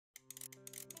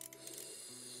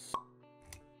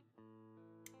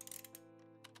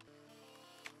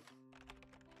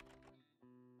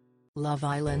Love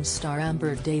Island star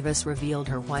Amber Davies revealed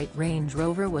her white Range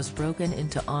Rover was broken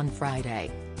into on Friday.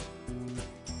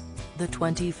 The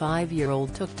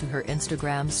 25-year-old took to her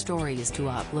Instagram stories to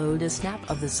upload a snap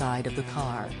of the side of the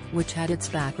car, which had its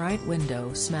back right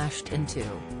window smashed into.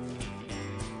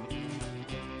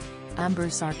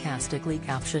 Amber sarcastically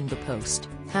captioned the post,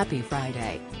 "Happy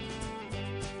Friday."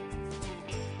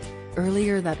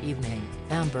 Earlier that evening,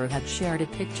 Amber had shared a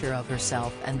picture of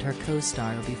herself and her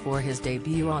co-star before his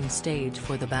debut on stage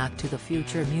for the Back to the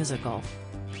Future musical.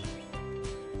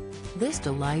 "This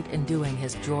delight in doing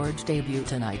his George debut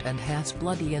tonight and has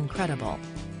bloody incredible.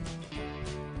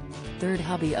 Third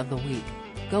hubby of the week.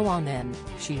 Go on then,"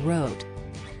 she wrote.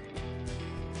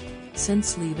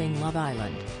 Since leaving Love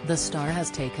Island, the star has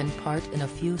taken part in a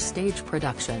few stage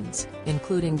productions,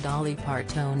 including Dolly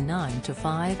Parton 9 to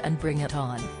 5 and Bring It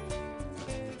On.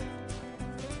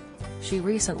 She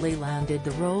recently landed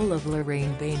the role of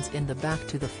Lorraine Baines in the Back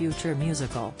to the Future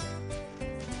musical.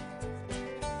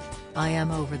 "I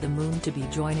am over the moon to be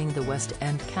joining the West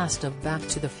End cast of Back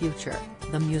to the Future,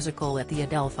 the musical at the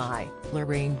Adelphi.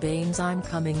 Lorraine Baines, I'm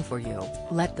coming for you,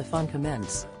 let the fun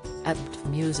commence. At BT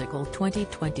Musical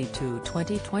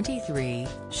 2022-2023,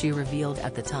 she revealed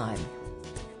at the time.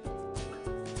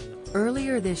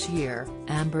 Earlier this year,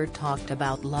 Amber talked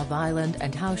about Love Island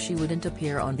and how she wouldn't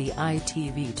appear on the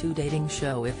ITV2 dating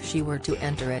show if she were to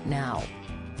enter it now.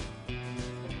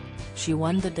 She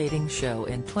won the dating show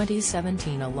in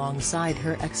 2017 alongside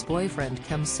her ex-boyfriend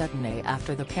Kem Cetinay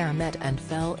after the pair met and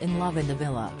fell in love in the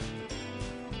villa.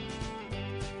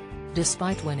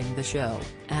 Despite winning the show,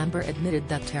 Amber admitted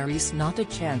that there's not a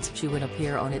chance she would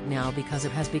appear on it now because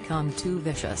it has become too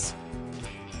vicious.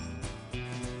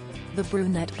 The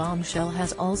brunette bombshell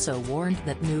has also warned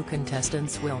that new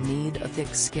contestants will need a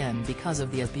thick skin because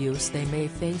of the abuse they may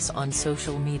face on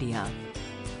social media.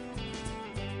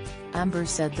 Amber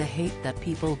said the hate that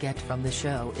people get from the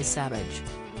show is savage.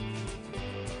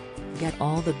 Get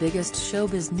all the biggest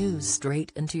showbiz news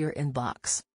straight into your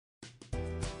inbox.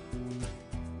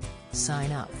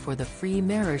 Sign up for the free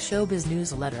Mirror Showbiz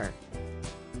newsletter.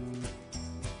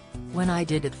 When I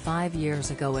did it 5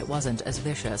 years ago it wasn't as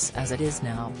vicious as it is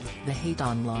now, the hate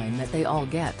online that they all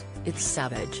get, it's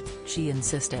savage," she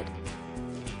insisted.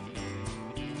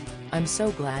 "I'm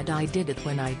so glad I did it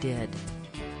when I did.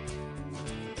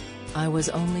 I was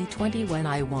only 20 when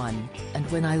I won, and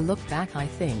when I look back I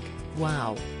think,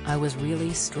 wow, I was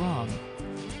really strong.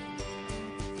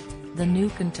 The new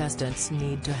contestants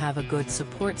need to have a good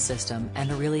support system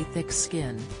and a really thick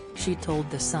skin," she told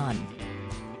The Sun.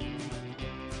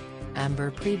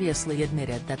 Amber previously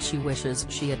admitted that she wishes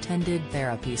she attended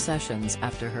therapy sessions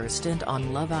after her stint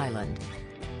on Love Island.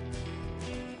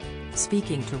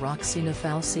 Speaking to Roxina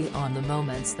Falsi on the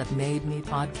Moments That Made Me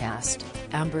podcast,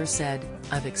 Amber said,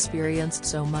 "I've experienced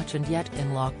so much and yet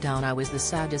in lockdown I was the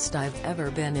saddest I've ever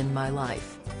been in my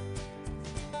life.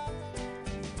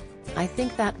 I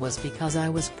think that was because I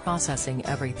was processing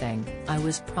everything, I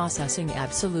was processing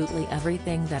absolutely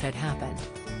everything that had happened.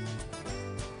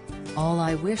 All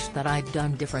I wish that I'd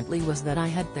done differently was that I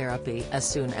had therapy as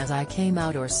soon as I came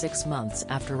out or 6 months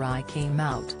after I came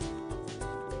out.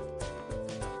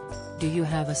 Do you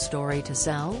have a story to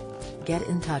sell? Get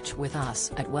in touch with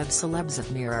us at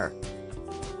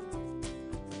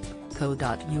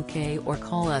webcelebs@mirror.co.uk or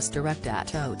call us direct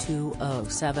at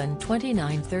 0207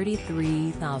 29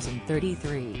 33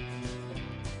 033.